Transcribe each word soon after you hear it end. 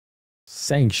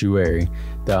Sanctuary,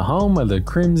 the home of the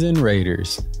Crimson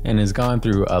Raiders, and has gone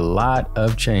through a lot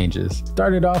of changes.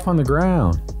 Started off on the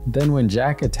ground, then when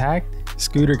Jack attacked,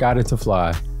 Scooter got it to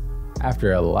fly.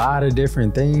 After a lot of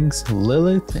different things,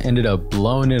 Lilith ended up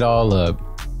blowing it all up.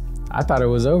 I thought it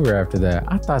was over after that.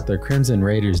 I thought the Crimson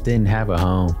Raiders didn't have a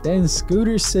home. Then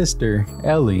Scooter's sister,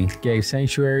 Ellie, gave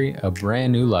Sanctuary a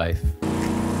brand new life.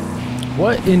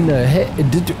 What in the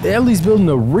heck? Ellie's building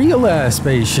a real ass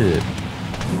spaceship.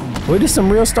 Wait, this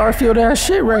some real Starfield ass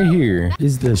shit right here.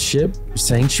 Is the ship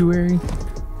Sanctuary?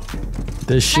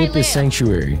 The ship is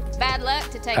Sanctuary. Bad luck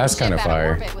to take That's kind of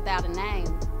fire. Orbit without a name.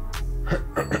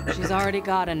 She's already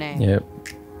got a name. Yep.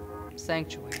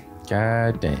 Sanctuary.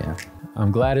 God damn.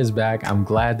 I'm glad it's back. I'm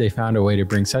glad they found a way to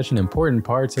bring such an important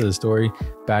part to the story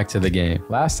back to the game.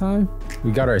 Last time,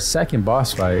 we got our second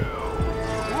boss fight.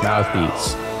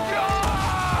 Mouthpiece.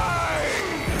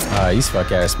 These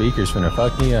fuck ass speakers finna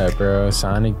fuck me up, bro.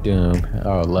 Sonic Doom.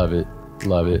 Oh, love it.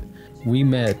 Love it. We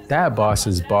met that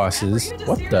boss's bosses.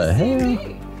 What the hell?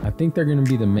 I think they're gonna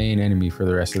be the main enemy for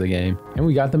the rest of the game. And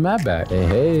we got the map back.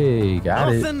 Hey,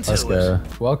 got it. Let's go.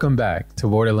 Welcome back to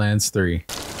Borderlands 3.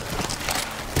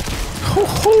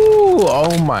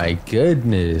 Oh my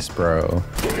goodness, bro.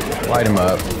 Light him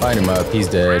up. Light him up. He's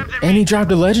dead. And he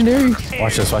dropped a legendary?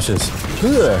 Watch this. Watch this.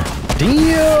 Ugh.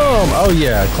 Damn. Oh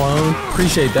yeah, clone.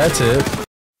 Appreciate that tip.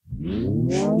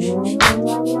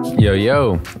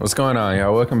 Yo. What's going on,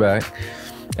 y'all? Welcome back.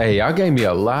 Hey, y'all gave me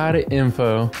a lot of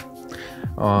info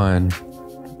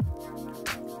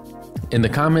in the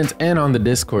comments and on the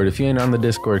Discord. If you ain't on the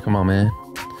Discord, come on, man.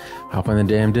 Hop on the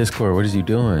damn Discord. What is you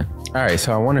doing? All right,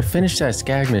 so I want to finish that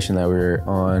skag mission that we were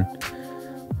on,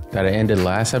 that I ended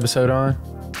last episode on.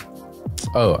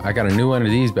 Oh, I got a new one of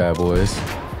these bad boys.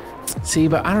 See,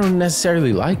 but I don't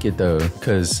necessarily like it though,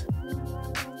 because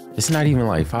it's not even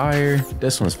like fire.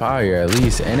 This one's fire at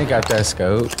least, and it got that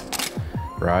scope.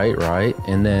 Right.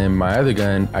 And then my other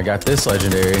gun, I got this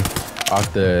legendary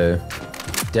off the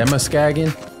demo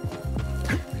skagging.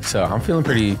 So I'm feeling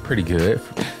pretty good.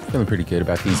 Feeling pretty good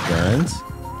about these guns.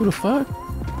 Who the fuck?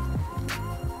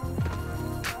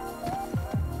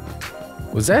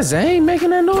 Was that Zane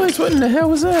making that noise? What in the hell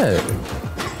was that?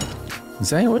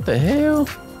 Zane, what the hell?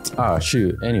 Ah,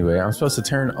 shoot. Anyway, I'm supposed to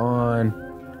turn on...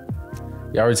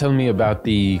 Y'all were telling me about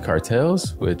the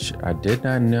cartels, which I did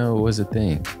not know was a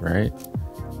thing, right?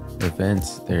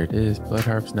 Events, there it is. Blood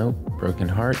harps, nope. Broken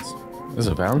hearts. This is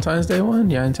a Valentine's Day one?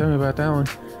 Yeah, didn't tell me about that one.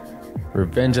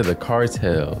 Revenge of the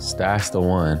Cartels, that's the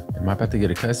one. Am I about to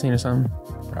get a cutscene or something?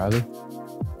 Probably.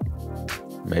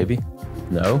 Maybe.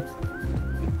 No.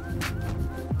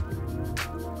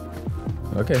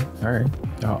 Okay, all right.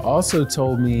 Y'all also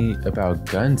told me about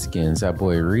gun skins, that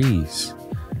boy Reeves.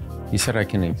 He said I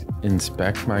can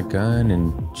inspect my gun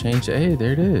and change it. Hey,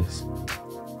 there it is.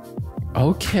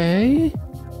 Okay.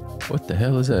 What the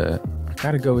hell is that? I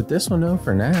gotta go with this one though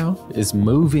for now. It's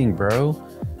moving, bro.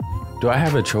 Do I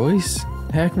have a choice?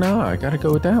 Heck no, I gotta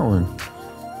go with that one.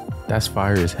 That's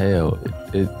fire as hell.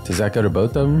 Does that go to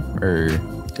both of them? Or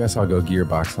guess I'll go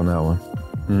gearbox on that one.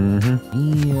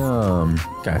 Damn.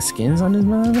 Got skins on this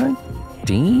motherfucker?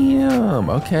 Damn,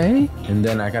 okay. And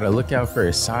then I gotta look out for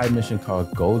a side mission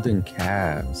called Golden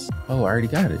Calves. Oh, I already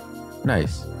got it.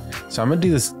 Nice. So I'm gonna do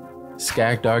this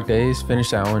Skag Dog Days, finish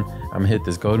that one. I'm gonna hit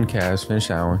this Golden Calves, finish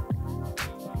that one.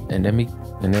 And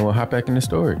then we'll hop back in the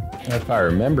story. If I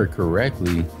remember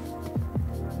correctly,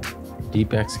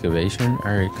 deep excavation.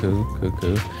 All right, cool.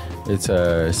 It's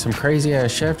some crazy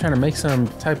ass chef trying to make some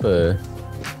type of...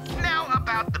 Now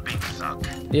about the big suck.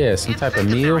 Yeah, some type of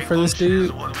meal for this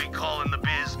dude. What we call in the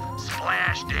biz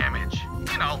splash damage.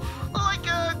 You know, like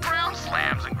ground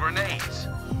slams and grenades.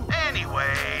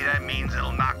 Anyway, that means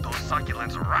it'll knock those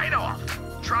succulents right off.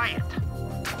 Try it.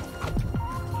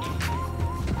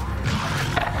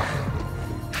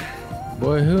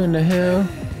 Boy, who in the hell?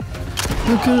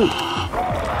 Cuckoo.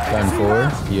 Gun for,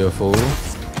 you a fool.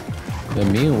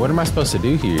 Then me, what am I supposed to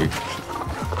do here? I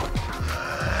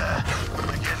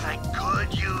guess I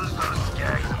could use those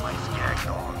skags in my skag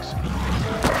dogs.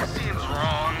 Seems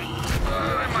wrong.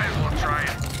 I might as well try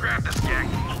it. Grab the skag.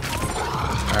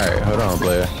 Alright, hold on,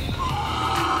 player.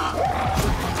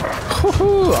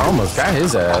 Woohoo! I almost got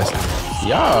his ass.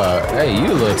 Y'all, hey, you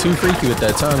a little too freaky with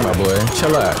that tongue, my boy.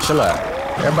 Chill out.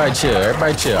 Everybody chill.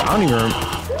 I don't even remember.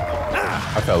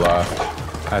 I fell off.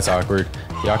 That's awkward.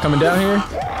 Y'all coming down here?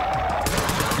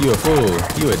 You a fool.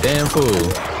 You a damn fool.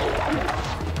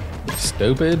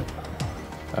 Stupid.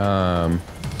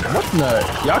 What the?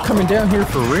 Y'all coming down here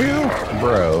for real?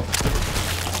 Bro.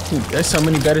 Dude, there's so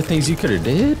many better things you could have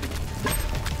did.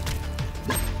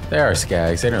 They are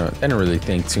skags. They don't really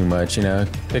think too much, you know.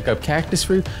 Pick up cactus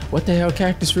fruit? What the hell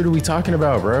cactus fruit are we talking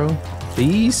about, bro?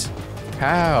 These?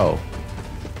 How?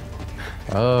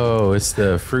 Oh, it's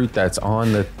the fruit that's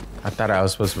on the... I thought I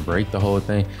was supposed to break the whole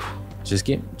thing. Just...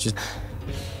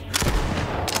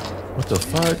 What the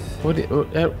fuck?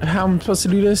 How am I supposed to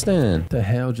do this then? What the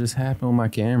hell just happened with my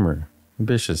camera?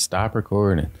 Bitch should stop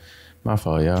recording. My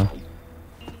fault, y'all.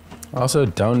 Also,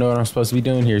 don't know what I'm supposed to be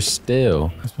doing here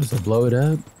still. I'm supposed to blow it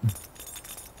up?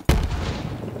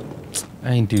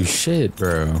 I ain't do shit,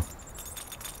 bro.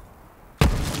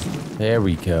 There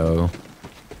we go.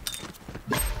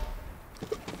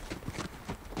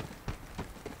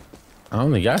 I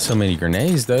only got so many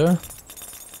grenades, though.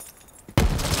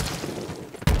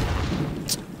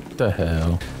 What the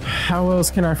hell? How else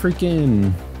can I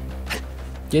freaking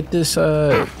get this,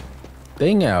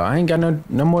 thing out? I ain't got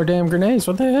no more damn grenades.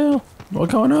 What the hell?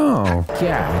 What's going on?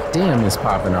 God damn, it's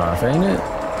popping off, ain't it?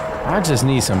 I just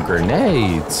need some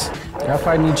grenades. Y'all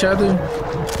fighting each other?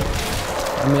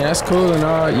 I mean, that's cool and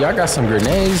all. Y'all got some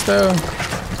grenades though?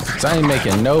 Cause I ain't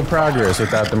making no progress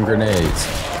without them grenades.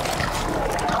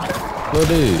 Little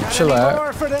dude, chill out.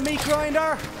 More for the meat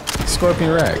grinder?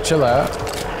 Scorpion Rack, chill out.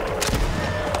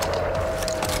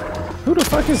 Who the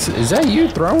fuck is that you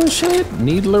throwing shit?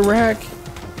 Needler Rack?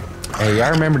 Hey,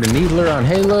 y'all remember the Needler on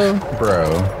Halo?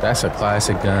 Bro, that's a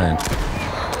classic gun.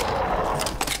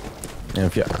 And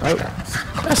if you, oh,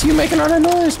 that's you making all that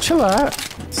noise? Chill out.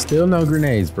 Still no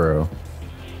grenades, bro.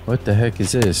 What the heck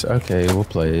is this? Okay, we'll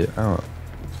play it. I don't.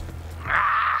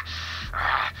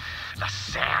 The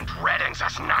sand reddens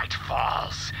as night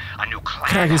falls. A new clan.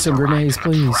 Can I get some grenades,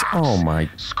 please? Oh my.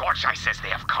 Scorcheye says they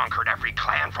have conquered every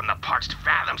clan from the Parched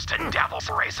Fathoms to Devil's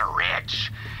Razor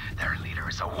Ridge. Their leader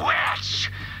is a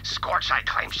witch. Scorcheye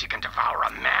claims she can devour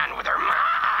a man with her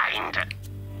mind.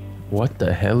 What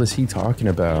the hell is he talking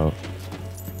about?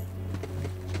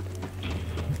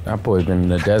 That boy been in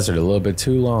the desert a little bit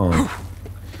too long.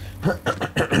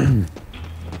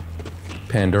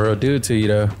 Pandora do it to you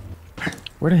though.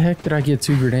 Where the heck did I get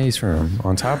 2 grenades from?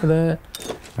 On top of that,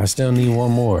 I still need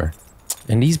 1 more.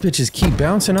 And these bitches keep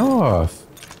bouncing off.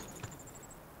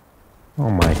 Oh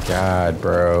my god,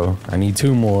 bro. I need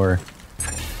 2 more.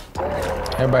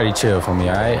 Everybody chill for me,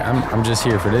 alright? I'm just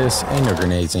here for this. Ain't no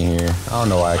grenades in here. I don't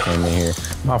know why I came in here.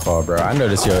 My fault, bro. I know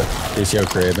this your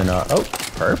crib and oh,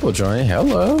 purple joint.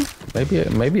 Hello.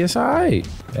 Maybe it's alright.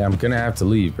 Yeah, I'm gonna have to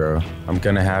leave, bro. I'm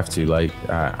gonna have to. Like,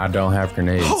 I don't have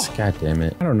grenades. God damn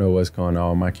it. I don't know what's going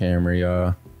on with my camera,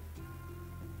 y'all.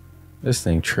 This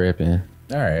thing tripping.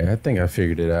 Alright, I think I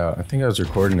figured it out. I think I was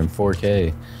recording in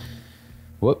 4K.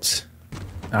 Whoops.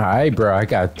 Alright, bro. I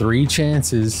got 3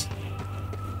 chances.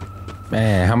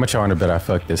 Man, how much I want to bet I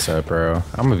fucked this up, bro?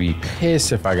 I'm gonna be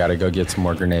pissed if I gotta go get some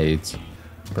more grenades.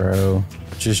 Bro,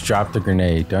 just drop the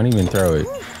grenade. Don't even throw it.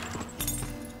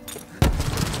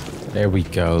 There we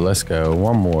go. Let's go.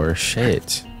 1 more.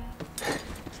 Shit.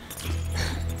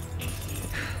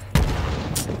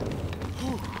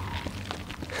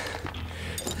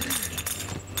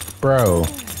 Bro,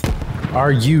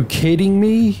 are you kidding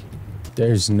me?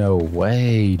 There's no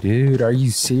way, dude. Are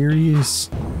you serious?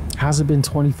 How's it been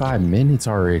 25 minutes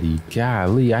already?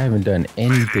 Golly, I haven't done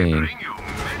anything.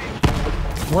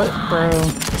 What, bro?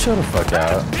 Chill the fuck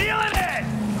out.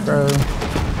 Bro.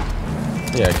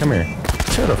 Yeah, come here.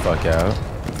 Chill the fuck out.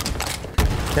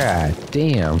 God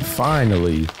damn,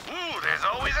 finally. Ooh, there's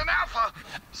always an alpha.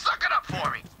 Suck it up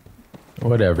for me.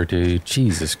 Whatever, dude.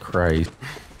 Jesus Christ.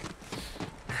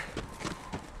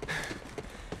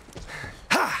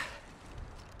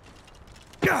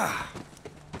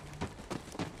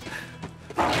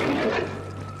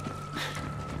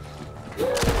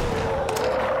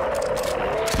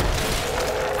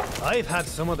 I've had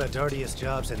some of the dirtiest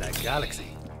jobs in the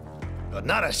galaxy, but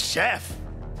not a chef.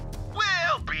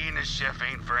 Well, being a chef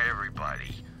ain't for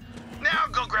everybody. Now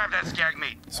go grab that skag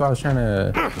meat. So I was trying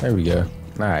to... There we go.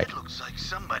 Alright. It looks like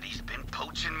somebody's been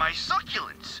poaching my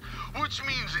succulents, which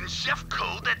means in chef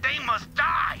code that they must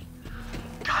die.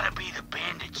 Gotta be the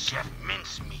bandit chef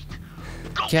mincemeat.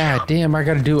 Go God damn, I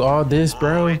gotta do all this,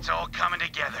 bro. Oh, it's all coming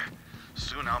together.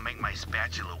 Soon I'll make my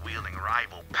spatula-wielding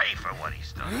rival pay for what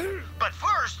he's done. But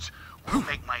first, we'll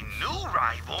make my new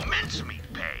rival mincemeat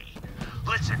pay.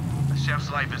 Listen, the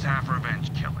chef's life is half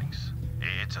revenge killings.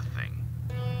 It's a thing.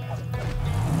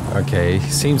 Okay,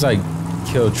 seems like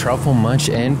kill truffle munch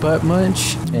and butt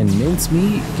munch and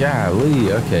mincemeat.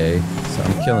 Golly, okay. So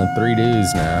I'm killing 3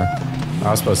 dudes now. I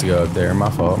was supposed to go up there.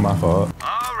 My fault, my fault.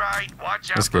 All right,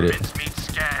 watch out for mincemeat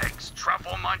skags,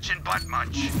 truffle munch and butt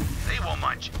munch. They will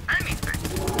munch anything,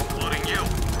 including you.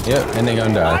 Yep, and they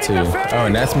gonna die too. Oh,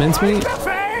 and that's mincemeat?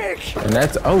 And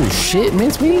that's, oh shit,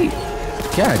 mincemeat.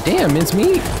 God damn,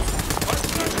 mincemeat.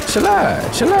 Chill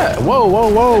out, chill out. Whoa,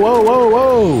 whoa, whoa, whoa, whoa,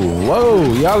 whoa.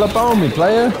 Whoa, y'all up on me,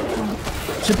 player.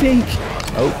 Pink.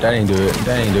 Oh, that ain't do it.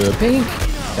 That ain't do it. Pink.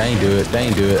 That ain't do it. That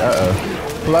ain't do it.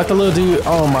 Uh-oh. Pull out the little dude.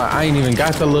 Oh my, I ain't even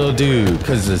got the little dude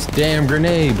because this damn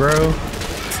grenade, bro.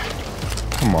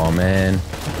 Come on, man.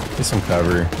 Get some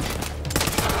cover.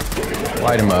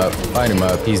 Light him up. Light him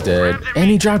up. He's dead. And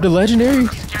he dropped a legendary?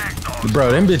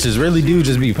 Bro, them bitches really do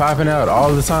just be popping out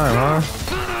all the time, huh?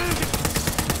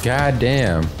 God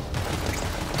damn.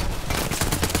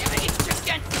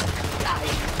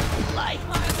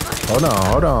 Hold on,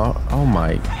 hold on. Oh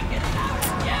my.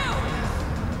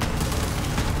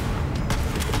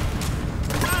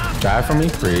 Die for me.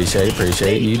 Appreciate it,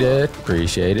 appreciate it. You dead?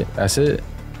 Appreciate it. That's it.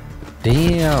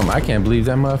 Damn, I can't believe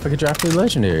that motherfucker dropped a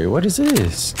legendary. What is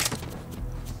this?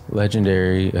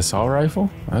 Legendary assault rifle?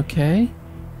 Okay.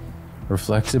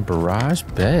 Reflective barrage?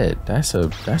 Bet. That's a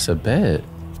bet.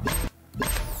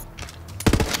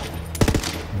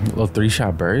 Little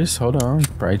 3-shot burst. Hold on.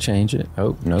 Probably change it.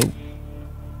 Oh, nope.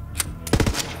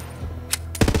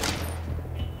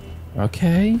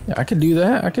 Okay, I could do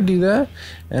that. I could do that.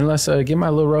 And let's get my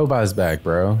little robots back,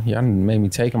 bro. Y'all made me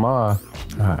take them off.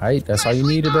 All right, that's all you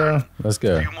needed, bro. Let's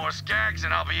go. A few more skags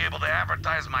and I'll be able to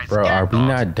advertise my bro, are we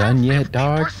not done yet,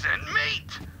 dog?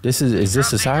 This is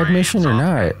this a side mission or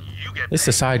not? It's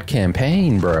a side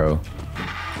campaign, bro.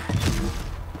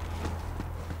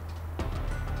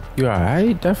 You all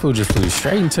right? That fool just flew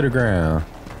straight into the ground.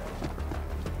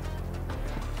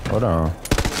 Hold on.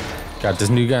 Got this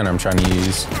new gun I'm trying to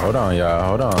use. Hold on, y'all.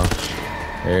 Hold on.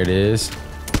 There it is.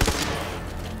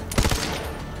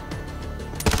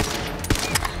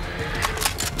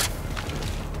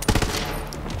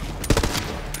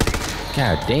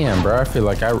 God damn, bro. I feel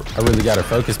like I really gotta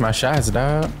focus my shots,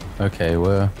 dog. Okay,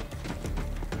 well.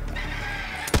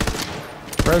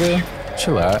 Brother,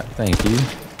 chill out. Thank you.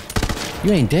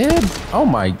 You ain't dead? Oh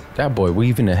my, that boy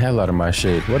weaving the hell out of my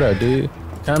shit. What up, dude?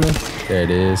 Coming? There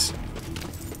it is.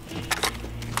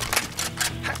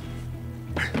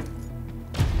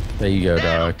 There you go,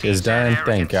 dog. It's done.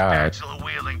 Thank God.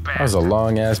 That was a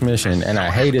long ass mission, and I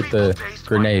hated the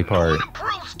grenade part.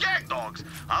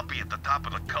 I'll be at the top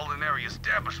of the culinary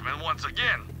establishment once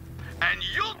again, and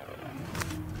you'll.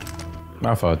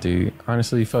 My fault, dude.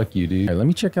 Honestly, fuck you, dude. All right, let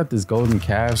me check out this golden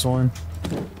calves one.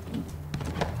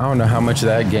 I don't know how much of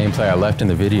that gameplay I left in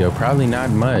the video. Probably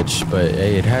not much, but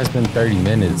hey, it has been 30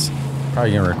 minutes.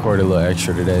 Probably gonna record a little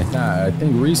extra today. Nah, I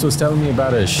think Reese was telling me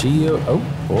about a shield. Oh,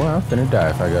 boy, I'm finna die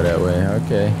if I go that way.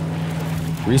 Okay.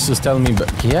 Reese was telling me, but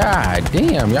God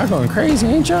damn, y'all going crazy,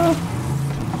 ain't y'all?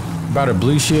 About a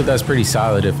blue shield that's pretty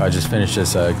solid if I just finish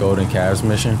this golden calves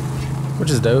mission, which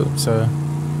is dope. So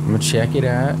I'm gonna check it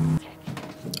out.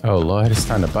 Oh Lord, it's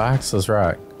time to box. Let's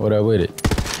rock. What up with it?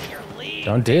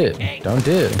 Don't dip. Don't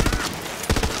dip.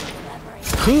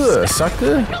 Huh,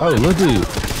 sucker. Oh, little dude.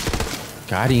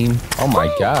 Got him. Oh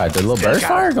my God, the little burst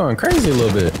fire going crazy a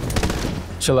little bit.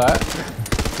 Chill out.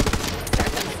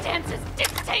 Circumstances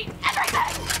dictate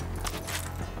everything.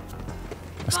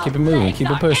 Let's keep it moving, keep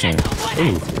it pushing.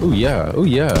 Ooh, yeah, ooh,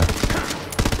 yeah.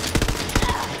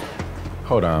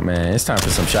 Hold on, man. It's time for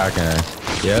some shotgun.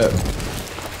 Yep.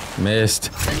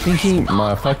 Missed. Pinky,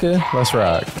 motherfucker. Let's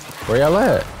rock. Where y'all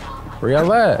at? Where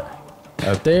y'all at?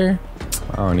 Up there?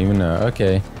 I don't even know.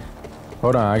 Okay.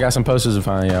 Hold on, I got some posters to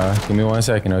find, y'all. Give me 1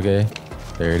 second, okay?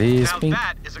 There it is. Now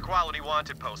that is a quality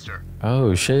wanted poster.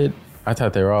 Oh shit! I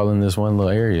thought they were all in this one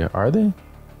little area. Are they?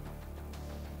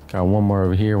 Got one more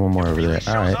over here, one more over there.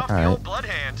 All right, all right. Old blood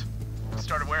hand.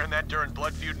 Started wearing that during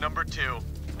Blood Feud number 2.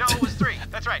 No, it was 3.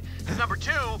 That's right. Because number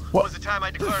 2 was the time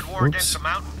I declared war against the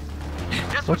mountain.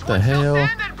 Guess what the hell?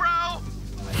 Standing, bro?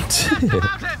 The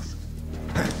mountains.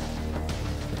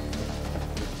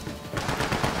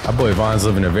 My boy Vaughn's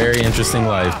living a very interesting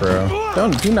life, bro.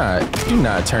 Do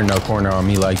not turn no corner on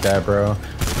me like that, bro.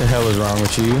 What the hell is wrong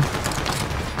with you?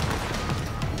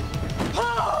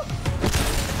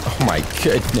 Oh my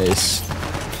goodness.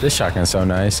 This shotgun's so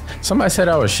nice. Somebody said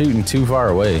I was shooting too far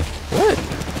away. What?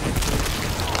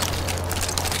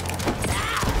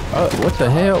 What the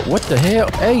hell? What the hell?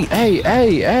 Hey, hey,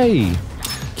 hey, hey.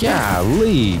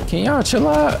 Golly. Can y'all chill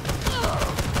out?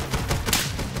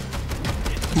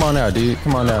 Come on now, dude.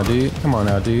 Come on now, dude. Come on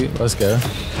now, dude. Let's go.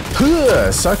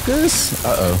 Huh, suckers.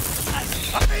 Uh-oh.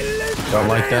 Don't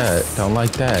like that. Don't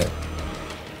like that.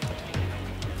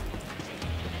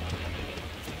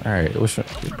 All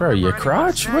right. Bro, your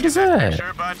crotch? What is that?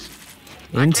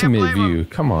 Intimate view.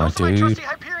 Come on, dude.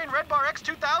 Hyperion Red Bar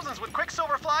X2000s with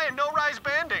Quicksilver Fly and no rise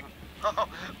banding. Oh,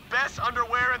 best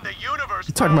underwear in the universe.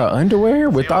 You talking about underwear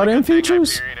without them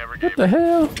features? What the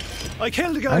hell? I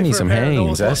killed a guy. I need for some a pair of hangs.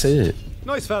 those That's it.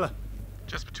 Nice fella.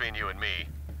 Just between you and me,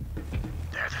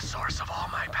 they're the source of all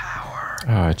my power.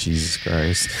 Oh, Jesus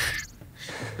Christ.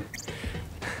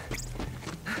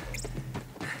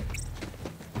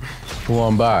 Who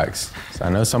want box? So I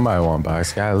know somebody want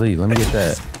box. Golly, let me get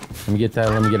that. Let me get that.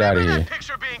 Let me get out of here. That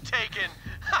picture being taken.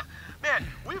 Ha, man,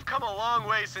 we've come a long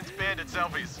way since bandit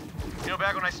selfies. You know,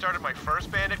 back when I started my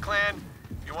first bandit clan,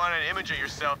 if you want an image of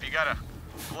yourself, you gotta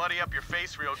bloody up your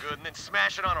face real good and then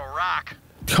smash it on a rock.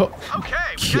 Oh, Okay,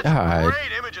 we got some God.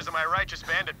 great images of my righteous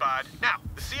bandit bod. Now,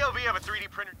 the COV have a 3D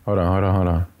printer Hold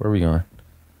on. Where are we going?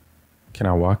 Can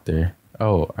I walk there?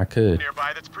 Oh, I could.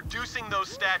 nearby that's producing those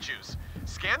statues.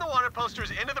 Scan the wanted posters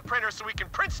into the printer so we can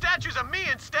print statues of me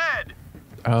instead.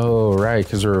 Oh, right,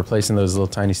 because we're replacing those little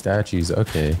tiny statues.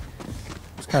 Okay.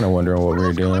 I was kind of wondering what we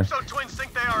were doing. Calypso twins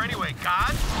think they are anyway,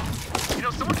 gods? You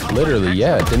know, someone called Literally, my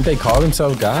yeah. ex- Didn't they call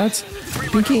themselves gods?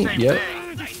 Pretty much the Pinky, same yep. thing.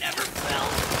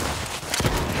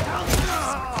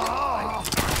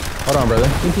 Hold on, brother.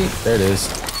 Pinky. There it is.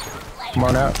 Come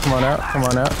on out. Come on out. Come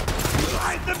on out.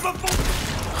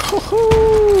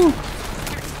 Woohoo!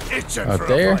 Up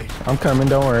there. I'm coming.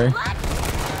 Don't worry.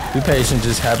 Be patient.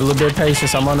 Just have a little bit of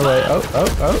patience. I'm on the way. Oh.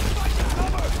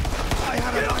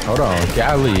 Hold on.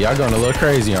 Golly, y'all going a little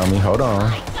crazy on me. Hold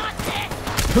on.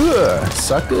 Huh,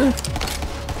 sucker.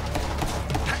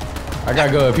 I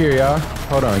gotta go up here, y'all.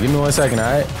 Hold on. Give me 1 second,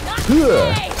 all right?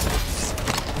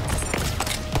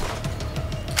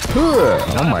 Huh.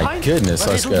 Oh my goodness,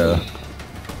 let's go.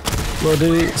 Little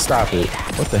dude, stop it.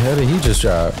 What the hell did he just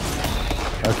drop?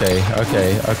 Okay.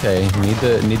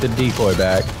 Need the decoy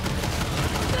back.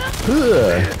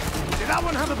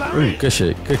 Ooh, good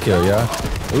shit. Good kill, y'all.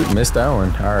 Ooh, missed that one.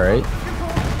 Alright.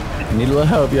 Need a little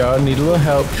help, y'all. Need a little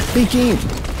help. Pinky!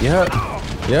 Yup.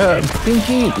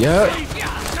 Pinky! Yup.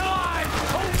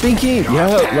 Pinky!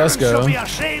 Yup. Let's go.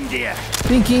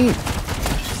 Pinky!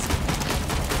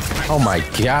 Oh my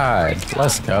god.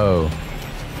 Let's go.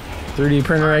 3D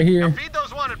printer right Now here. feed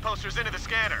those wanted posters into the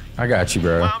scanner. I got you,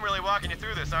 bro. Well, I'm really walking you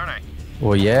through this, aren't I?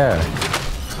 Well, yeah.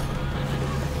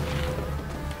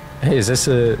 Hey, is this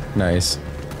a... Nice.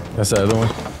 That's the other one.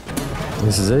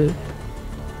 This is it?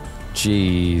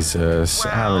 Jesus.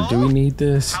 Alan, do we need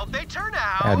this? How'd they turn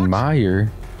out? Admire.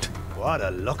 What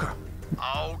a looker.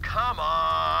 Oh, come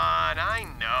on. I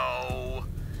know.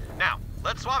 Now,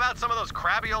 let's swap out some of those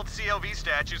crabby old COV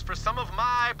statues for some of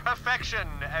my perfection,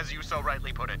 as you so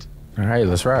rightly put it. Alright,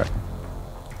 let's rock.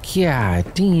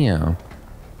 God damn.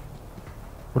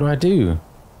 What do I do?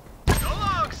 So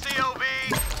long, COV.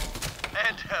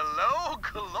 And hello,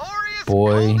 glorious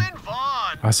Boy, Golden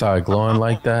Vaughn. I saw it glowing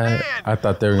like that. Man, I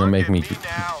thought they were gonna look make me at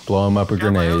now. blow them up with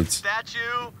Got my own grenades.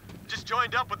 statue. Just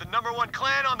joined up with the #1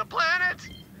 clan on the planet.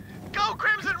 Go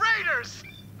Crimson Raiders!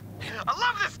 I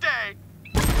love this day.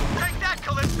 Take that,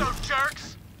 Calypso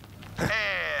jerks.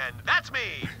 And that's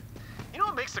me. You know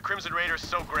what makes the Crimson Raiders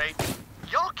so great?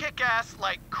 Y'all kick ass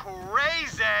like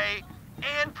crazy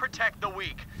and protect the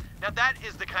weak. Now that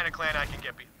is the kind of clan I can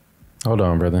get behind. Hold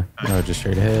on, brother. No, just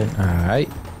straight ahead. Alright.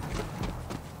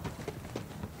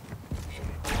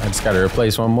 I just gotta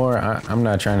replace one more. I'm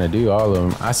not trying to do all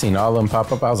of them. I seen all of them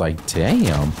pop up. I was like,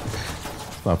 damn.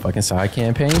 My fucking side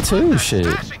campaign too. Shit.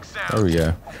 There we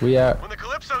go. We out. When the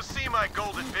Calypsos see my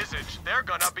golden visage, they're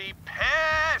gonna be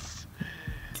pissed.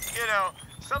 You know,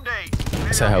 someday.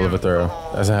 That's a hell of a throw.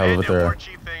 That's a hell of a throw.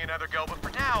 Chief thing another go, but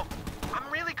for now,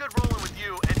 I'm really good rolling with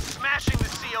you and smashing the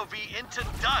COV into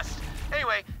dust.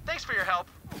 Anyway, thanks for your help,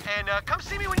 and come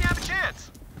see me when you have a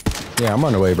chance. Yeah, I'm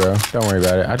on the way, bro. Don't worry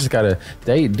about it. I just gotta.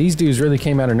 These dudes really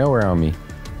came out of nowhere on me.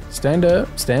 Stand up.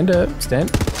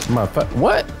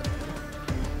 What?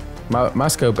 My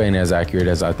scope ain't as accurate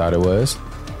as I thought it was.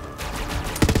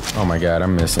 Oh my god,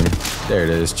 I'm missing. There it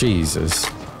is. Jesus.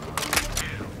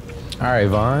 All right,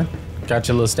 Vaughn. Got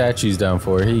your little statues down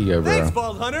for it. Here you go, bro. Thanks,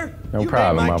 Vault Hunter. No You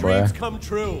problem, made my my boy. dreams come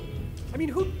true. I mean,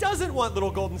 who doesn't want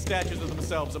little golden statues of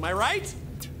themselves? Am I right?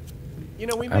 You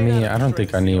know, we I mean, I don't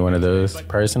think I need one of those, but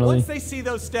personally. Once they see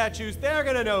those statues, they're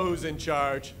gonna know who's in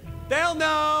charge. They'll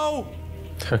know.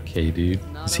 Okay,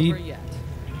 dude. Not Is he? over yet.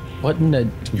 What in the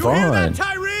You hear Vaughn? that,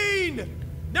 Tyreen?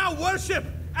 Now worship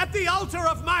at the altar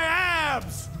of my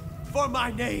abs, for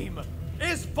my name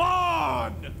is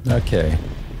Vaughn. Okay.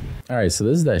 All right, so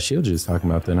this is that shield you was talking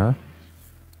about then, huh?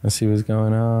 Let's see what's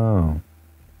going on.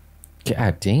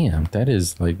 God damn, that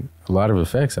is like a lot of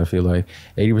effects, I feel like.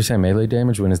 80% melee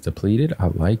damage when it's depleted. I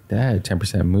like that.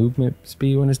 10% movement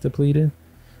speed when it's depleted.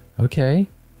 Okay.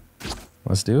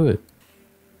 Let's do it.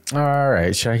 All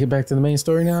right, should I get back to the main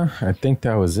story now? I think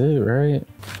that was it, right?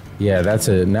 Yeah, that's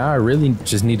it. Now I really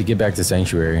just need to get back to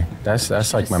Sanctuary. That's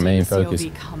like my main focus.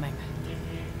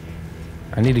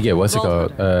 I need to get what's it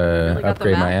called?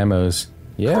 Upgrade my ammos.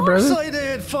 Yeah, Of course brother. I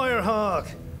did, Firehawk.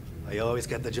 I always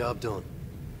get the job done.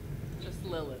 Just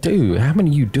Lilith. Dude, how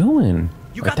many you doing?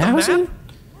 You 1,000? got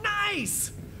the map?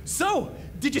 Nice! So,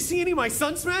 did you see any of my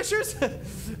sun smashers?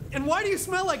 And why do you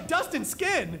smell like dust and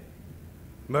skin?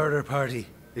 Murder party. There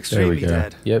we Extremely go.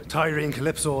 dead. Yep. Tyrene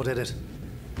Calypso did it.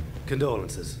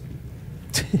 Condolences.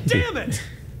 Damn it!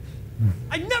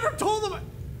 I never told them.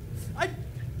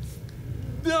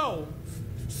 No.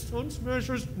 Sun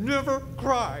smashers never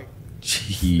cry. If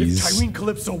Jeez. Tyrene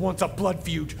Calypso wants a blood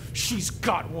feud, she's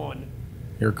got one.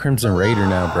 You're a Crimson Raider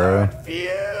now, bro.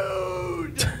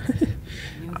 Feud!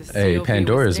 Hey,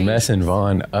 Pandora's messing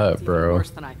Vaughn up, It's even bro. worse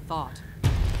than I thought.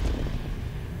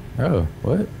 Oh,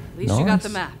 what? At least you got the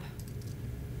map.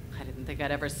 I didn't think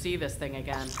I'd ever see this thing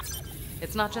again.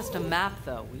 It's not just a map,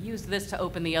 though. We used this to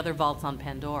open the other vaults on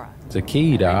Pandora. It's a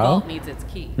key, Every doll. vault needs its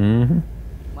key. Mm-hmm.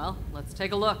 Well, let's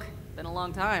take a look. Been a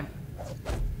long time.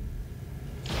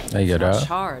 There you go, Not doll.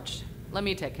 charged. Let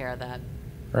me take care of that.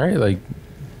 Right? Like,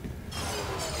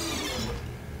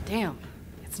 Damn,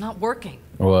 it's not working.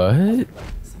 what?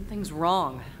 Something's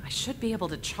wrong. I should be able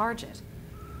to charge it.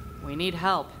 We need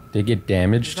help. Did it get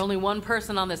damaged? There's only one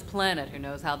person on this planet who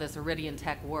knows how this Iridian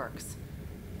tech works.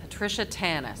 Patricia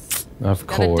Tanis. Of She's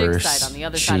got a dig course. site on the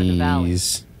other side of the valley.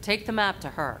 Jeez. Take the map to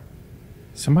her.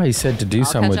 Somebody said to do I'll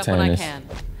something catch with up when I tennis. can.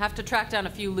 Have to track down a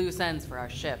few loose ends for our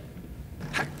ship.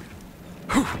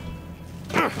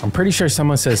 I'm pretty sure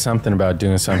someone said something about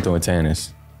doing something with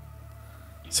tennis.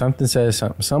 Something says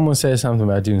something. Someone said something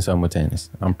about doing something with tennis.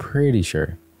 I'm pretty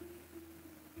sure.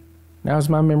 Now is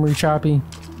my memory choppy?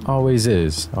 Always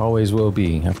is. Always will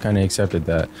be. I've kind of accepted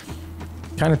that.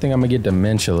 Kind of think I'm gonna get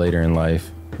dementia later in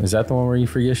life. Is that the one where you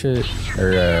forget shit?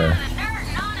 Or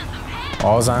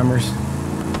Alzheimer's?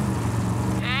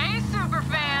 Hey,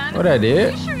 superfan. What I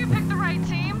did? You sure you picked the right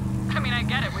team? I mean, I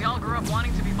get it. We all grew up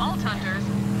wanting to be vault hunters.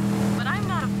 But I'm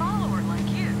not a follower like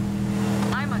you.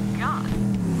 I'm a god.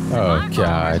 Oh My followers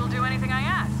God. will do anything I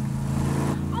ask.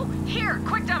 Oh, here,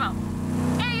 quick demo.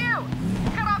 Hey, you!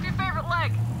 Cut off your favorite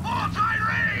leg. Oh,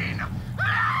 Tyrene!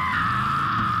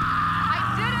 I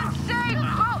didn't say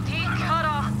both. He cut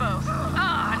off both.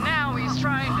 Now he's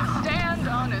trying to stand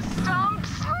on his stumps.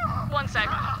 1 sec.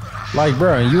 Like,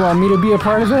 bro, you want me to be a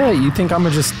part of that? You think I'm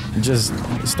gonna just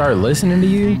start listening to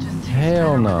you?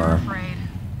 Hell no. Afraid.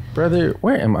 Brother,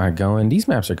 where am I going? These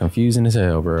maps are confusing as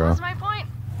hell, bro. What's my point?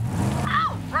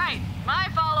 Oh, right. My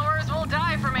followers will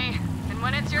die for me. And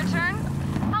when it's your turn,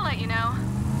 I'll let you know.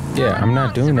 Yeah, I'm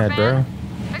not doing that, bro.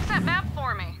 Fix that map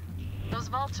for me. Those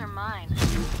vaults are mine.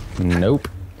 Nope.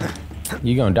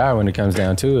 You gonna die when it comes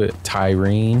down to it,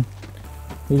 Tyrene.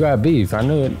 Who got beef? I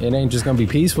know it ain't just gonna be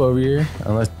peaceful over here.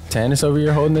 Unless Tanis over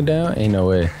here holding it down. Ain't no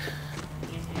way.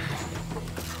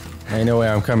 Ain't no way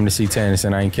I'm coming to see Tanis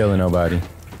and I ain't killing nobody.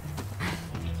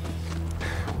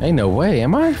 Ain't no way.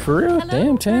 Am I? For real? Hello,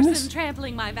 Damn, person Tanis.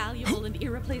 trampling my valuable and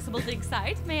irreplaceable dig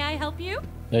site. May I help you?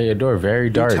 Yeah, your door very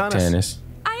dark, Tanis. Tanis.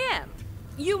 I am.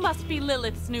 You must be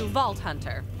Lilith's new vault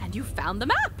hunter, and you found the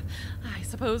map. I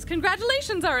suppose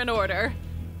congratulations are in order.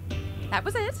 That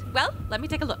was it. Well, let me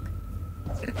take a look.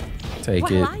 Take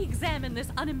While it. I examine this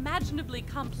unimaginably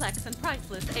complex and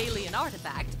priceless alien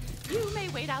artifact, you may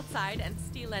wait outside and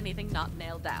steal anything not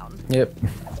nailed down. Yep.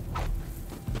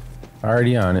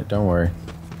 Already on it. Don't worry.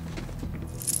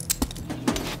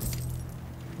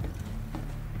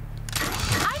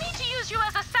 I need to use you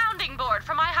as a sounding board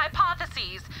for my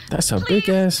hypotheses. That's a Please big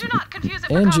ass do not confuse it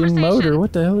for engine motor. conversation.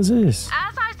 What the hell is this?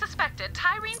 As I suspected,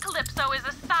 Tyrene Calypso is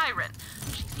a siren.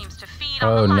 She seems to feed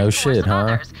Oh, on the no life force shit, of huh?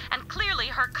 others, and clearly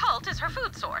her cult is her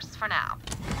food source for now.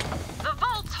 The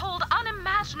vaults hold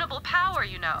unimaginable power,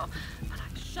 you know. But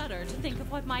I shudder to think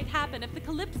of what might happen if the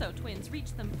Calypso twins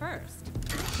reach them first.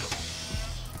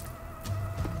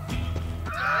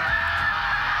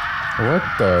 What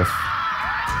the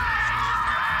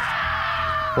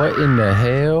what in the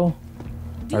hell?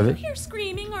 Do Are you they- hear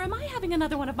screaming, or am I having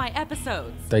another one of my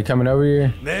episodes? They coming over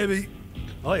here? Maybe.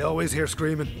 I always hear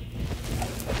screaming.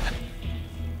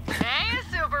 Hey,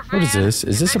 superfan. What is this?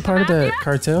 Is You this a fixed part of the map that yet?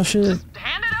 cartel shit? Just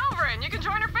hand it over and you can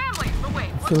join her family. But wait,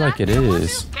 I feel like it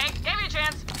is. Okay, gave you a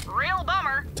chance. Real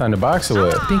bummer. Time to box or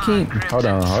what? Pinky? Hold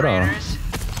on, hold on.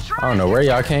 I don't know where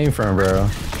y'all came from, bro.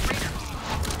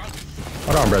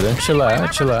 Hold on, brother. Chill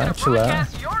out, chill out, chill out.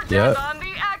 Yep.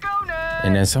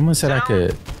 And then someone said I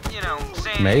could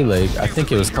melee. I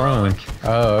think it was clone.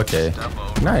 Oh, okay.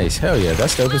 Nice. Hell yeah.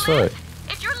 That's dope as fuck.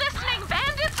 If you're listening,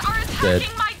 bandits are Dead.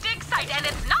 attacking my dig site, and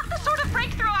it's not sort of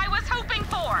breakthrough I was hoping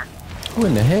for. Who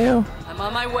in the hell? I'm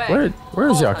on my way.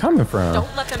 Where's y'all coming from?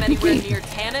 Don't let them anywhere near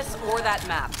Tannis or that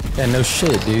map. Yeah, no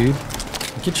shit, dude.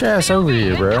 Get your ass over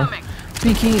here, bro.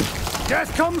 Pinky.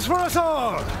 Death comes for us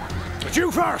all. But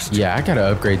you first. Yeah, I gotta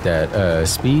upgrade that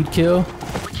speed kill.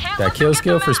 That kill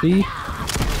skill for speed.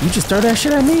 You just throw that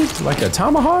shit at me like a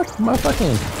tomahawk? My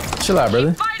fucking. Chill out,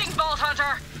 brother. Fighting, Vault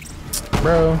Hunter.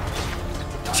 Bro.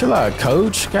 Chill out,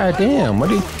 coach. God damn, what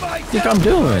do you think I'm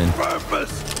doing?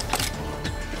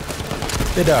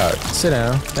 Good dog. Sit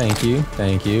down. Thank you.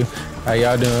 Thank you. How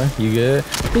y'all doing? You good?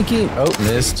 Pinky. Oh,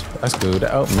 missed. That's good.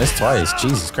 Oh, missed twice.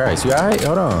 Jesus Christ. You alright?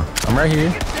 Hold on. I'm right here.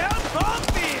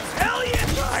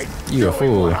 You a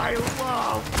fool.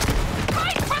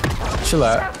 Chill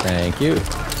out. Thank you.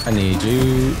 I need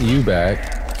you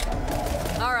back.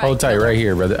 All right. Hold tight right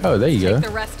here, brother. Oh, there you go. Take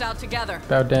the rest out together.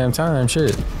 About damn time.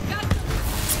 Shit.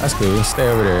 That's cool. Stay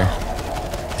over there.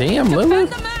 Damn,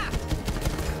 Lilith.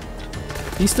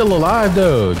 He's still alive,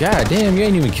 though. God damn, you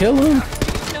ain't even kill him?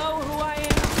 Know who I am.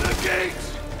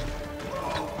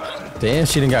 Damn,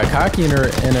 she done got cocky in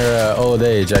her old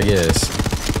age, I guess.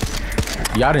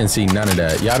 Y'all didn't see none of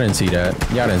that. Y'all didn't see that.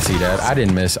 Y'all didn't see that. I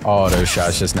didn't miss all those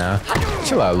shots just now.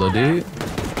 Chill out, little dude.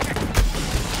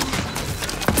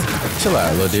 Chill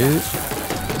out, little dude.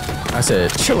 I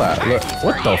said, chill out. Look,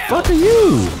 what the fuck are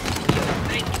you?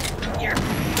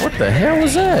 What the hell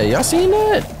was that? Y'all seen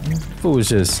that? Fool was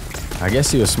just, I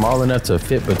guess he was small enough to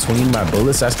fit between my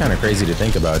bullets. That's kind of crazy to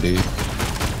think about, dude.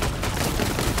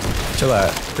 Chill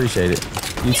out. Appreciate it.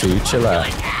 You too. Chill out.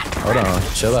 Hold on.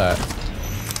 Chill out.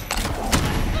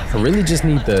 I really just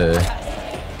need the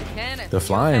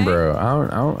flying, bro.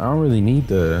 I don't really need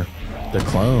the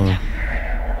clone.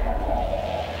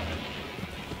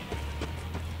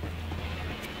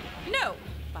 No,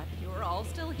 but you're all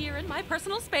still here in my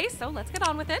personal space, so let's get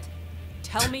on with it.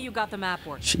 Tell me you got the map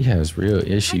working. She has real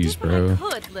issues, bro. I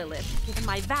could, Lilith, given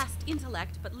my vast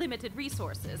intellect but limited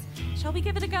resources. Shall we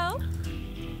give it a go?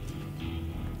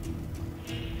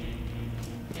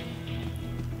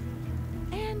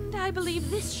 And I believe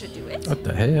this should do it. What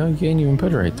the hell? You can't even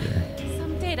put it right there.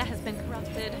 Some data has been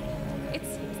corrupted. It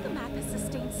seems the map has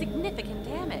sustained significant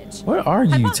damage. What are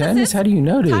you, Tannis? How do you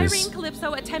know this? Kyrene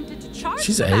Calypso attempted to charge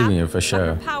She's the an map, alien for but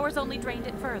sure. her powers only drained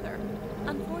it further.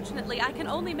 Unfortunately, I can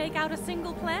only make out a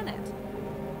single planet.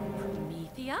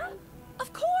 Promethea?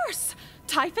 Of course!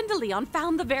 Typhon de Leon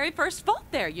found the very first vault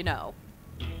there, you know.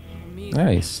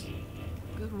 Nice.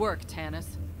 Good work,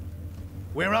 Tannis.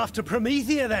 We're off to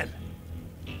Promethea then.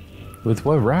 With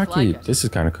what rocket? Like This is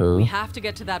kind of cool. We have to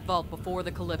get to that vault before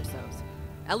the Calypsos.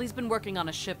 Ellie's been working on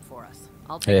a ship for us.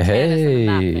 I'll Hey, take Tannis and the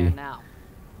map hey. there now.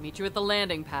 Meet you at the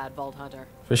landing pad, Vault Hunter.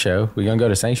 For sure. We gonna go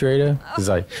to Sanctuary though? Cause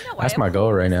like no, that's I my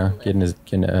goal right now. oppose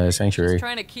Getting Sanctuary.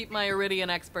 Trying to keep my Iridian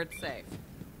expert safe.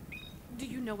 Do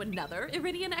you know another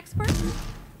Iridian expert?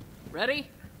 Ready?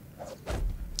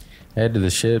 Head to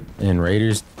the ship in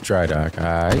Raiders dry dock.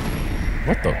 Alright.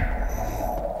 What the?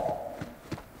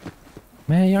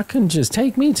 Man, y'all couldn't just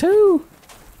take me too?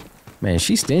 Man,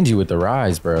 she's stingy with the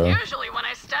rides, bro. Usually when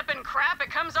I step in crap, it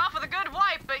comes off with a good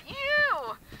wipe, but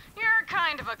you're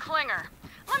kind of a clinger.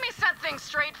 Let me set things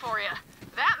straight for you.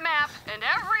 That map and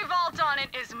every vault on it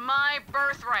is my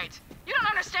birthright. You don't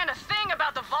understand a thing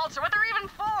about the vaults or what they're even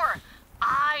for.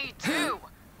 I do.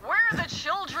 We're the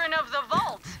children of the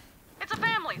vault. It's a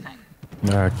family thing.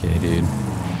 Okay, dude.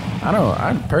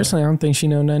 I personally don't think she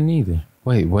know nothing either.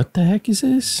 Wait, what the heck is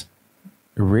this?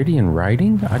 Iridian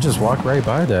writing? I just walked right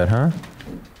by that, huh?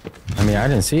 I mean, I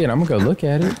didn't see it. I'm gonna go look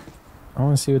at it. I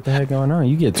want to see what the heck going on.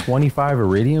 You get 25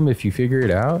 iridium if you figure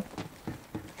it out.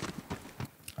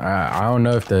 I don't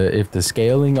know if the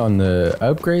scaling on the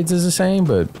upgrades is the same,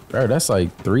 but bro, that's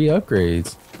like 3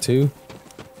 upgrades. 2.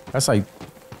 That's like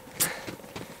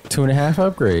 2.5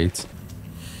 upgrades.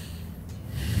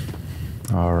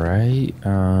 All right.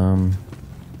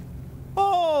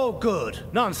 Oh, good.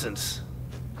 Nonsense.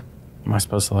 Am I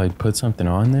supposed to like put something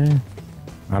on there?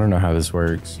 I don't know how this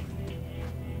works.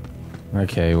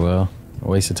 Okay, well, a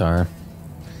waste of time.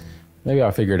 Maybe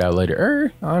I'll figure it out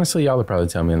later. Honestly, y'all will probably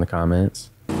tell me in the comments.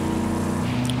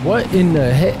 What in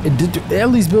the heck?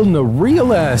 Ellie's building a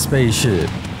real ass spaceship.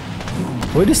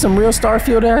 Wait, this some real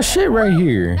Starfield ass shit right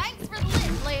here. Thanks for the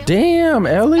lift, Liv. Damn,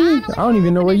 Ellie. I don't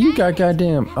even know where you got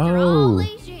goddamn. After all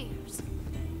these years.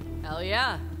 Hell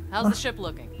yeah. How's the ship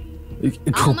looking?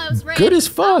 Almost ready. Good as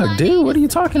All fuck, I dude. need What are is you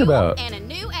some talking fuel about? And a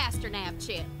new astronav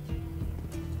chip.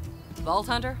 Vault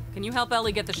Hunter, can you help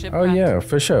Ellie get the ship Oh back? yeah,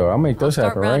 for sure. I'll make those I'll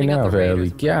start happen right rounding up now the for raiders Ellie.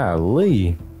 and bring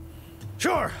Golly.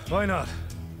 Sure, why not?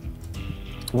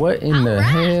 What in the All right.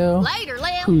 hell? Later,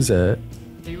 Liv. Who's that?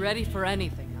 Be ready for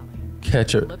anything, Ellie.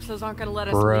 Catch a Calypsos aren't gonna let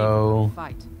us bro. leave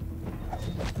fight.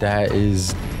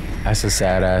 That's a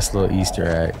sad ass little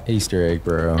Easter egg,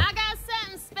 bro. I got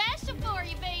something special for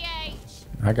you, BH.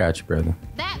 I got you, brother.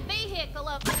 That vehicle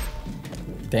up. Now,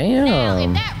 if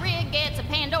Damn. that rig gets a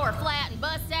Pandora flat and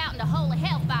busts out into holy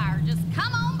hellfire, just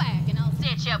come on back and I'll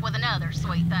stitch you up with another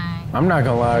sweet thing. I'm not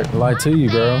gonna lie to you,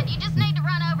 bro. You just need to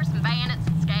run over some bandits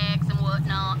and skags and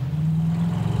whatnot.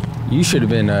 You should have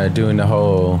been doing the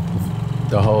whole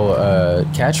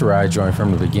catch a ride joint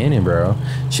from the beginning, bro.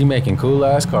 She making cool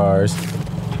ass cars.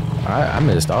 I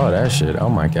missed all that shit. Oh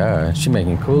my god. She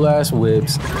making cool ass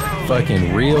whips,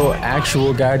 fucking real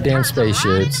actual goddamn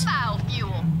spaceships.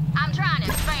 I'm trying to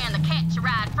expand the Catch a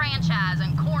Ride franchise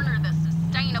and corner the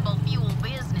sustainable fuel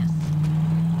business.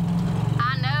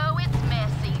 I know it's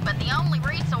messy, but the only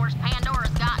resource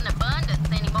Pandora's got in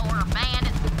abundance anymore are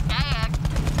bandits and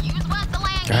skags. Use what the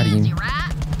land gives you,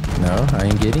 right? No, I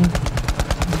ain't getting.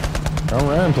 Don't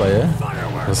run, player.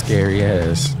 The scary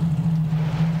ass.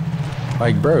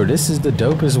 Like, bro, this is the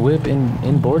dopest whip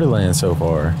in Borderlands so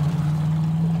far.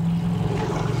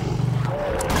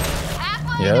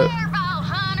 Halfway Yep. there, Vault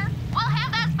Hunter. We'll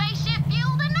have that spaceship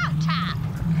fueled in no time.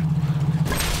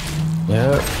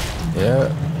 Yep.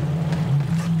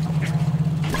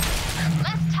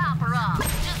 Let's top her off.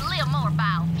 Just a little more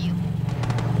biofuel.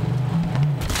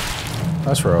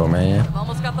 Let's roll, man. I've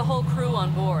almost got the whole crew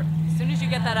on board. As soon as you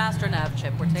get that astronav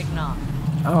chip, we're taking off.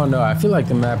 I don't know. I feel like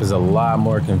the map is a lot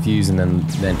more confusing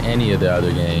than any of the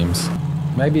other games.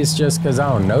 Maybe it's just because I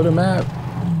don't know the map.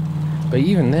 But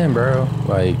even then, bro,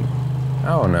 like, I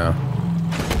don't know.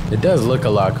 It does look a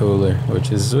lot cooler,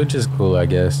 which is cool, I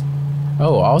guess.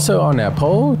 Oh, also on that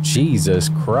pole? Jesus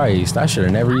Christ. I should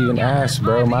have never even asked,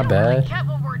 bro. My bad. Recap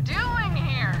what we're doing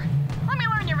here. Let me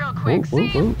learn you real quick.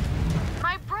 See,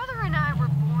 my brother and I were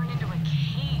born into a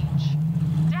cage.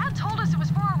 Dad told us it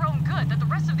was for our own good, that the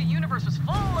rest of the universe was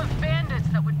full of bandits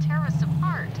that would tear us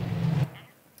apart.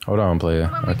 Hold on, player.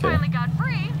 When we Okay. finally got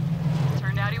free,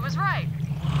 turned out he was right.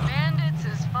 Bandits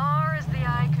as far as the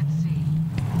eye could see.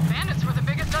 Bandits were the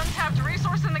biggest untapped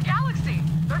resource in the galaxy.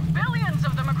 There are billions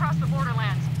of them across the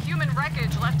borderlands. Human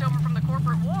wreckage left over from the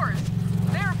corporate wars.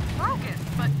 They're broken,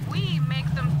 but we make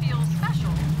them feel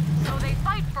special. So they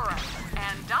fight for us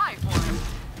and die for us.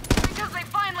 Because they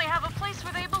finally have a place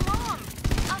where they belong.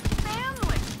 A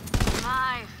family.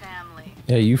 My family.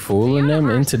 Yeah, you fooling them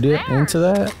into that? As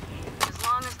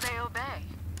long as they obey.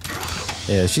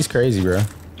 Yeah, she's crazy, bro.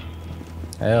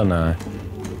 Hell nah.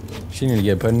 She need to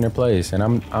get put in her place, and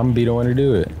I'm be the one to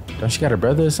do it. Don't you got a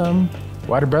brother or something?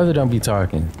 Why the brother don't be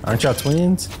talking? Aren't y'all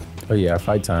twins? Oh yeah,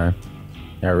 fight time.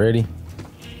 Y'all ready?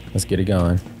 Let's get it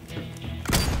going.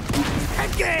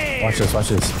 Watch this, watch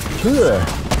this. Good.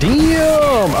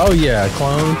 Damn! Oh yeah,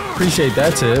 clone. Appreciate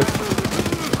that tip.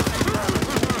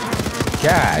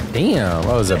 God damn,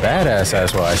 that was a badass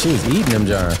ass why. She was eating him,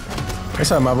 John.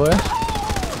 What's up, my boy?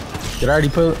 Did I already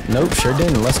put? Nope, sure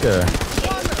didn't. Let's go.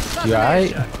 You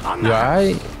alright? You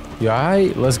alright? You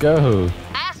alright? Let's go.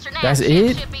 That's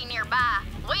it? Should be nearby.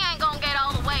 We ain't gonna get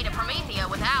all the way to Promethea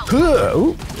without it. Good.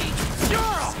 Ooh.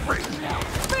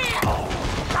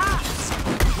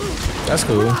 That's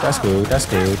cool. That's cool. That's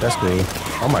cool. That's cool.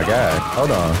 Oh my god.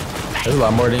 Hold on. There's a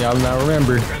lot more than y'all now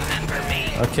remember.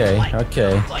 Okay.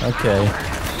 Okay. Okay.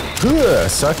 Good,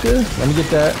 sucker. Let me get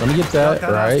that. Let me get that.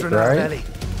 Right.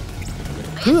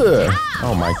 Good.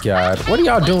 Oh my god. What are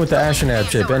y'all doing with the astronav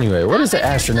chip anyway? What is the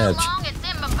astronav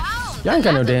chip? Y'all ain't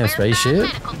got no damn spaceship.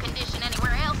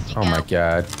 Oh my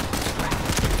god.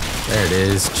 There it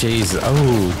is. Jesus.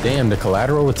 Oh, damn. The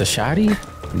collateral with the shotty?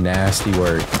 Nasty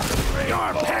work.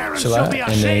 Chill out.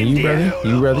 And then you,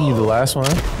 brother. You the last one.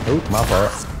 Oh, my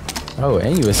fault. Oh,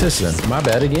 and you assistant. My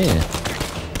bad again.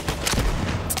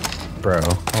 Bro.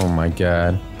 Oh my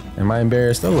god. Am I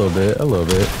embarrassed? A little bit. A little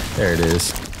bit. There it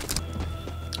is.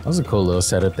 That was a cool little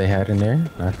setup they had in there.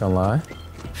 Not gonna lie.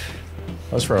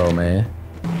 Let's roll, man.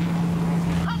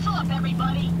 Hustle up,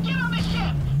 everybody. Get on the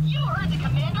ship. You heard the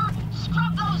commander.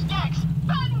 Scrub those decks.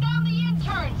 Batten down the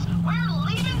interns. We're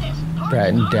leaving this.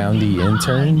 Batten down the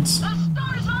interns? The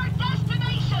star's our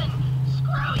destination.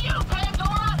 Screw you,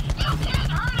 Pandora. You can't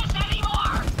hurt us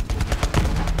anymore.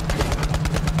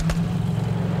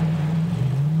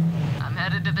 I'm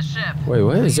headed to the ship. Wait,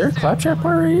 what? Is there a claptrap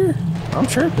part right here? I'm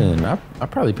tripping. I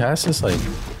probably passed this like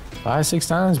 5-6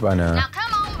 times by now. Now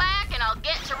come on back and I'll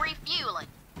get to refueling.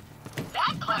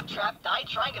 That claptrap died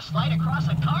trying to slide across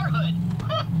a car hood.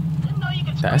 Didn't know you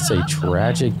could That's a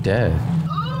tragic death.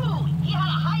 Ooh, he had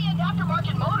a high-end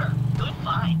aftermarket motor. Good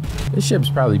find. This ship's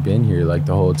probably been here like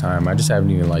the whole time. I just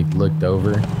haven't even like looked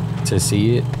over to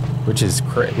see it, which is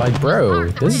like, bro,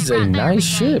 this is a nice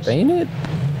ship, ain't it?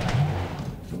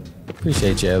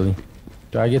 Appreciate you, Ellie.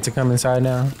 Do I get to come inside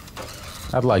now?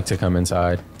 I'd like to come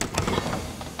inside.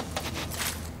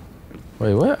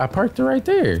 Wait, what? I parked it right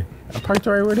there. I parked it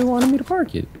right where they wanted me to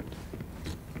park it.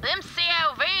 Them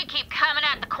COV keep coming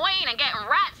at the Queen and getting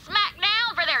right smack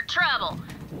down for their trouble.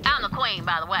 I'm the Queen,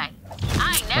 by the way.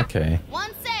 I ain't never... Okay.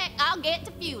 One sec, I'll get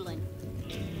to fueling.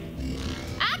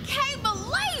 I can't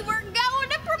believe we're going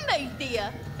to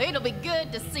Promethea. It'll be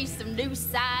good to see some new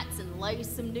sights and lay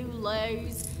some new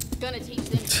lows. Gonna teach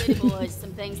them city boys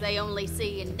some things they only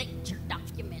see in nature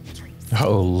documentaries.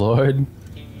 Oh, Lord.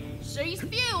 She's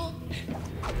fuel.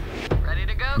 Ready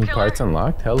to go, New killer? parts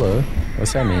unlocked? Hello.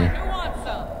 What's that mean? Who wants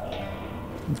some?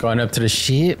 Going up to the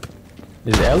ship.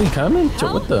 Is Ellie coming?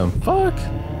 What the fuck?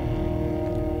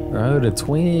 Oh, the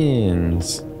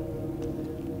twins.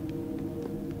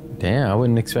 Damn, I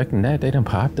wasn't expecting that. They done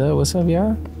popped up. What's up,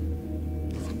 y'all?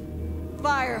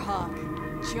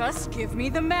 Firehawk, just give me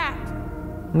the map.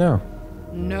 No.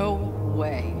 No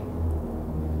way.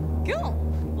 Go.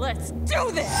 Let's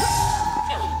do this.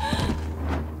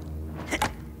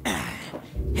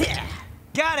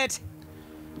 Got it.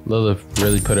 Lilith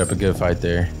really put up a good fight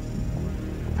there.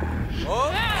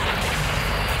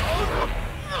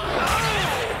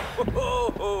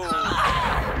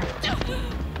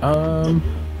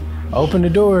 Open the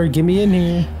door. Get me in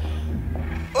here.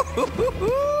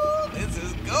 This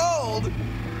is gold.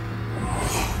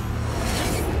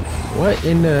 What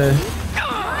in the...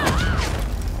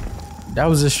 That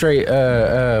was a straight,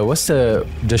 what's the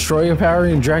destroyer power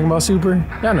in Dragon Ball Super?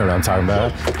 Y'all know what I'm talking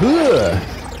about.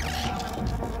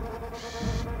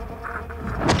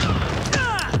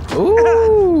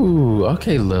 Ooh,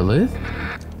 okay, Lilith.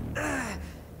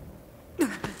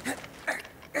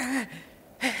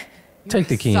 Take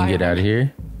the key and get out of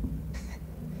here.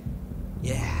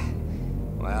 Yeah,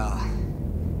 well,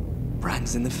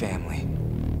 runs in the family.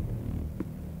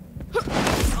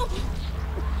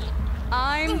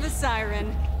 I'm the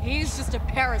siren. He's just a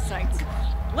parasite.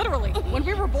 Literally, when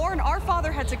we were born, our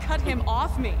father had to cut him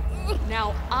off me.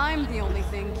 Now I'm the only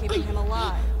thing keeping him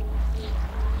alive.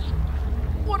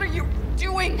 What are you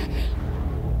doing?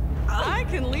 I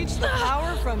can leech the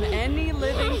power from any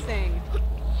living thing.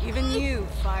 Even you,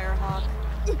 Firehawk.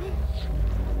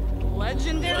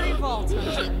 Legendary Vault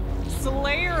Hunter.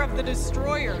 Slayer of the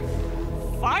Destroyer.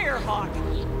 Firehawk.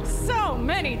 So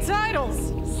many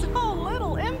titles. So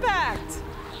little impact.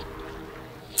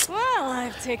 Well,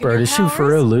 I've taken Bro, your did you for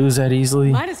powers. real lose that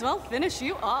easily? Might as well finish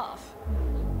you off.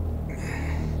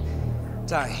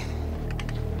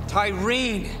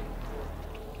 Tyreen.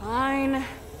 Fine.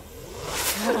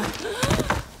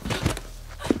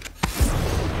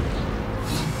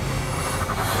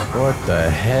 What the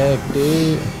heck,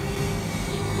 dude?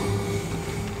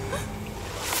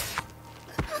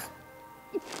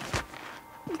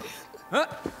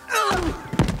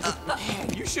 Man,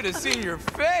 you should have seen your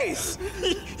face.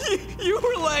 You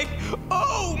were like,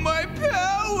 oh, my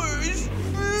powers.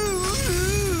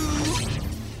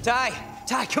 Ty,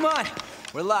 come on.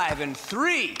 We're live in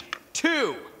 3,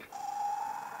 2.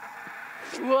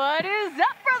 What is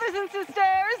up, brothers and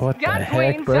sisters? What the Got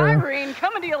heck, Queen bro? Tyreen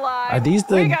coming to you live. Are these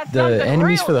We got the something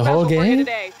enemies real for the whole special for you game?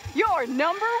 today. Your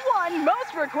 #1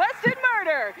 most requested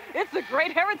murder. It's the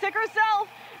great heretic herself,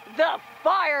 the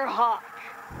Firehawk.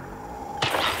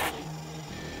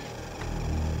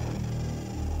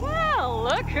 Well,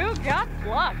 look who got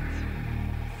plucked.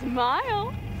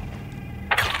 Smile.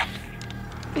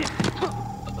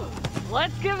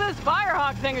 Let's give this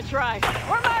Firehawk thing a try.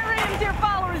 Where my reindeer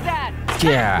followers at?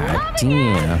 God Loving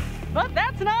it. damn. But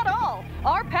that's not all.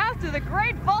 Our path to the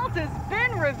Great Vault has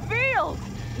been revealed.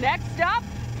 Next stop,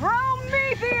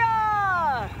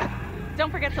 Promethea! Don't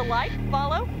forget to like,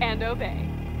 follow, and obey.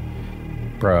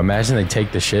 Bro, imagine they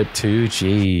take the ship too.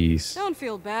 Jeez. Don't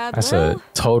feel bad, That's Lil. a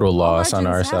total loss on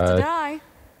our Legends have to side. die.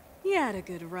 You had a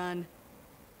good run.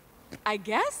 I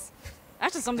guess?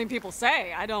 That's just something people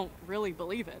say. I don't really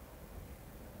believe it.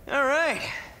 All right,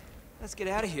 let's get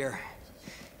out of here.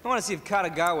 I want to see if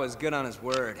Katagawa is good on his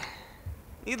word.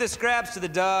 Leave the scraps to the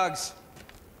dogs.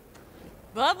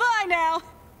 Bye-bye now.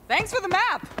 Thanks for the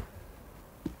map.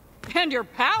 And your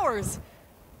powers.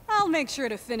 I'll make sure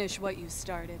to finish what you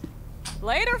started.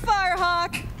 Later,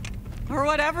 Firehawk. Or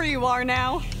whatever you are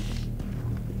now.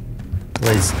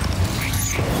 Wait.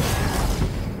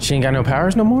 She ain't got no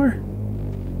powers no more?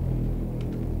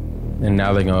 And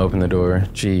now they're gonna open the door.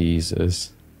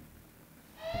 Jesus.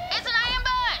 It's an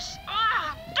ambush!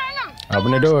 Ah, dang 'em!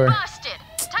 Open the Door's door. Busted.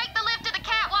 Take the lift to the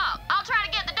catwalk. I'll try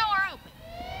to get the door open.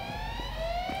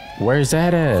 Where's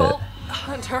that at? Vault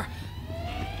Hunter.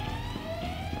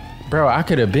 Bro, I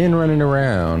could have been running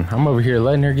around. I'm over here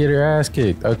letting her get her ass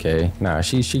kicked. Okay, nah,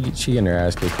 she getting her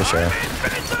ass kicked for sure.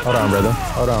 Hold on, brother.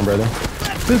 Hold on, brother.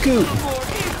 Buku.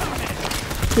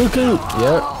 Buku.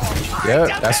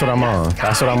 Yep. That's what I'm on.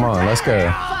 That's what I'm on. Let's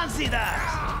go. I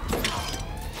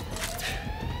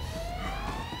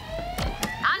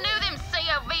knew them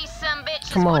COV some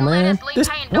bitches Come on, wouldn't man. let us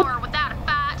leave Pandora without a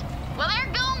fight. Well,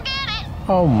 they're gonna get it.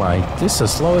 Oh my, this is the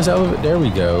slowest elevator. There we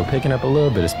go. Picking up a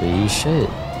little bit of speed. Shit.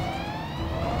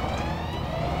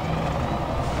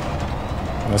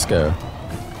 Let's go.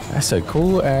 That's a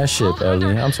cool ass ship,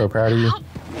 Ellie. I'm so proud of you.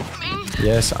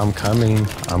 Yes, I'm coming.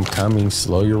 I'm coming.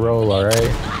 Slow your roll, all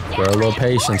right? Grow a little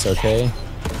patience, okay?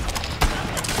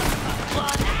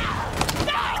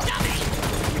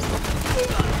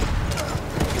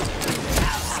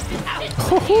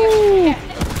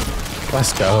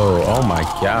 Let's go. Oh my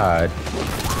God.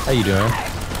 How you doing?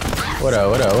 What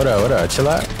up? Chill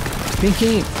out.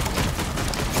 Pinky.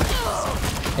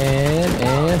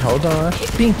 And hold on.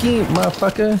 Pinky,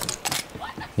 motherfucker.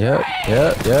 Yep.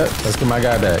 Let's get my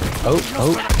guy back.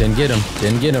 Oh, didn't get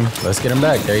him. Let's get him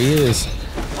back. There he is.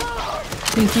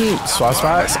 Pinky, swap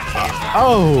spots.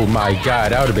 Oh my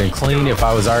God, that would have been clean if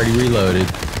I was already reloaded.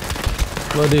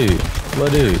 Little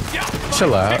dude.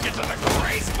 Chill out.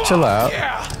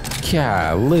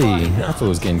 Golly, that fool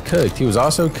was getting cooked. He was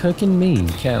also cooking me.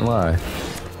 Can't lie.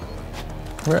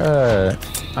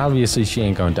 Obviously she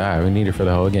ain't gonna die. We need her for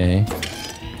the whole game.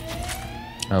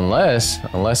 Unless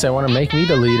they want to make me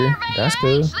the leader. That's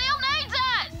cool.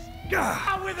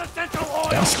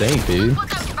 That stink, dude.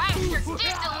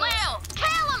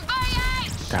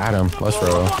 Got him. Let's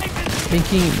roll.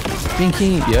 Pinky.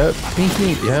 Yep.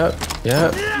 Pinky. Yep.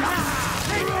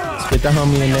 Let's get the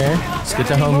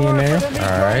homie in there.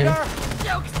 All right.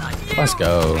 Let's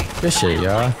go. Good shit,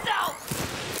 y'all.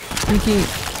 Pinky.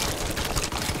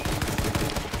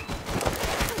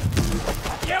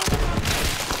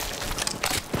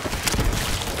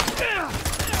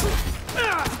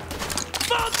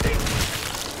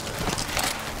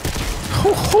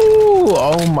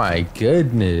 Oh my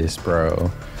goodness,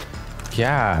 bro.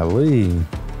 Golly.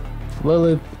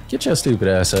 Lilith, get your stupid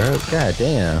ass up. God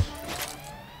damn.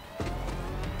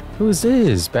 Who is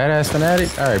this? Badass fanatic?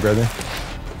 Alright, brother.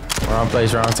 Wrong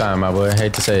place, wrong time, my boy.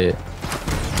 Hate to say it.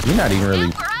 You're not even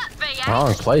really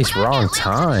wrong place, wrong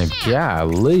time.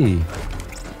 Golly.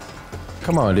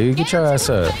 Come on, dude. Get your ass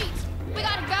up. We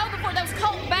gotta go before those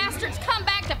cold bastards come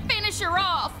back to finish her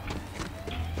off.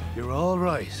 You're all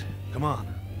right. Come on.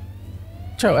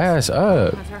 Get your ass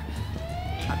up. Hunter,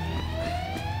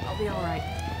 I'll be all right.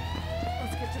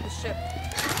 Let's get to the ship.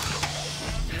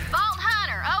 Vault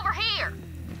Hunter, over here.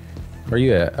 Where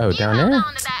you at? Oh, down there? Hold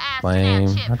on to that ass Lame.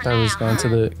 ship I for thought we was now,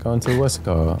 going to what's it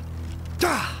called?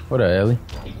 What up, Ellie?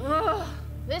 Ugh,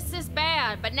 this is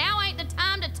bad, but now ain't the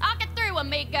time to talk it through,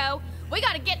 amigo. We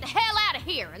gotta get the hell out of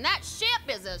here, and that ship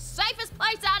is the safest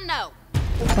place I know.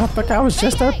 Oh, fuck, I was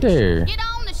just up there. Get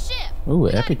on the ship. Ooh,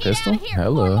 epic pistol.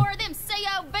 Hello. More of them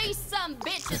COV some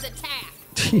bitches attack.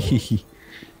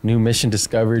 New mission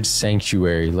discovered,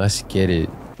 Sanctuary. Let's get it.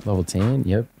 Level 10.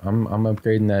 Yep, I'm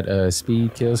upgrading that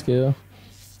speed kill skill.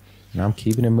 And I'm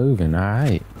keeping it moving. All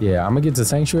right. Yeah, I'm gonna get to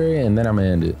Sanctuary and then I'm gonna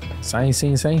end it. So I ain't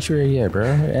seen Sanctuary yet, bro.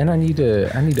 And I need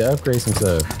to upgrade some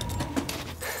stuff.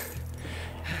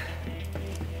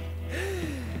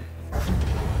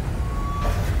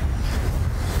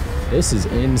 This is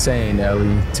insane,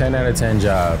 Ellie. 10 out of 10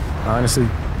 job. Honestly,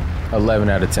 11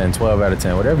 out of 10, 12 out of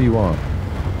 10, whatever you want.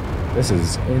 This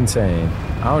is insane.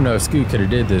 I don't know if Scoot could have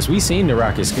did this. We seen the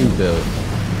rocket Scoot build.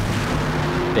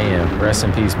 Damn, rest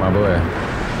in peace, my boy.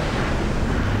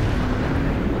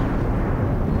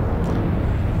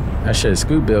 That shit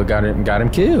Scoot build got him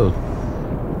killed.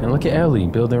 And look at Ellie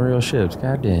building real ships.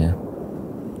 Goddamn.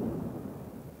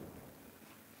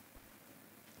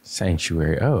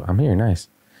 Sanctuary. Oh, I'm here. Nice.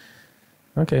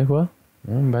 Okay, well,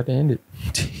 I'm about to end it.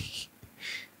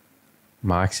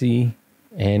 Moxie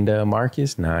and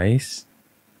Marcus. Nice.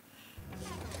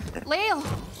 Lil,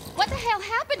 what the hell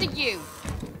happened to you?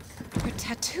 Her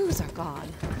tattoos are gone.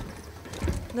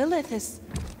 Lilith is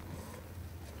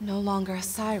no longer a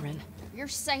siren. You're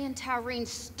saying Tyreen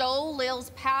stole Lil's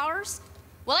powers?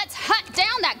 Well, let's hunt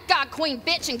down that God Queen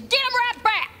bitch and get him right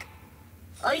back!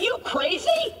 Are you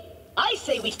crazy? I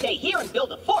say we stay here and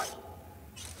build a fort.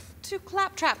 To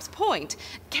Claptrap's point,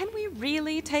 can we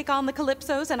really take on the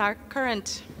Calypsos in our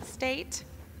current state?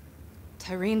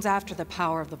 Tyreen's after the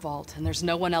power of the vault, and there's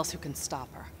no one else who can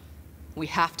stop her. We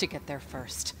have to get there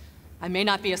first. I may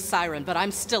not be a siren, but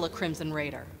I'm still a Crimson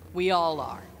Raider. We all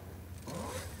are.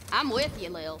 I'm with you,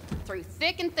 Lil, through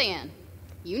thick and thin.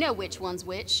 You know which one's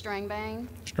which, Strangbane.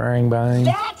 Strangbane.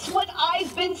 That's what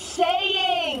I've been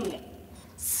saying!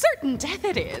 Certain death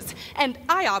it is, and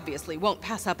I obviously won't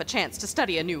pass up a chance to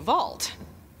study a new vault.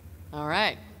 All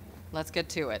right, let's get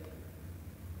to it.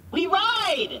 We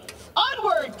ride!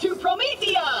 Onward to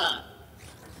Promethea!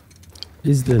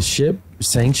 Is the ship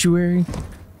Sanctuary?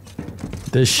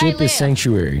 The ship Liv. is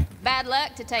Sanctuary. Bad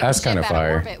luck to take That's a ship kinda out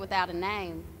fire. of orbit without a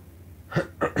name.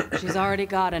 She's already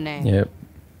got a name. Yep.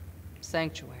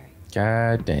 Sanctuary.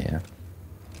 God damn.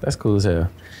 That's cool as hell.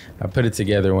 I put it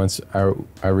together once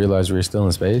I realized we were still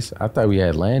in space. I thought we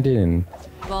had landed and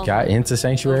got into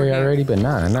Sanctuary already, but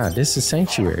nah, this is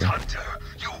Sanctuary.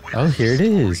 Oh, here it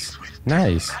is.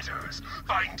 Nice.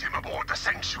 Find him aboard the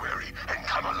Sanctuary and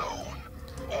come alone.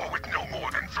 Or with no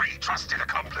more than 3 trusted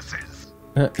accomplices.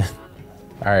 All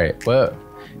right, well,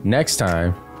 next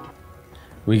time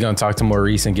we gonna talk to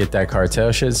Maurice and get that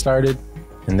cartel shit started,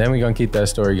 and then we gonna keep that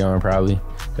story going probably.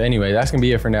 But anyway, that's gonna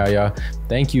be it for now, y'all.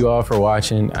 Thank you all for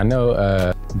watching. I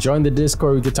know, join the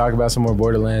Discord. We could talk about some more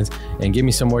Borderlands and give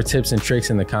me some more tips and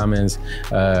tricks in the comments.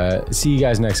 See you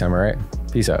guys next time, all right?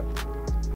 Peace out.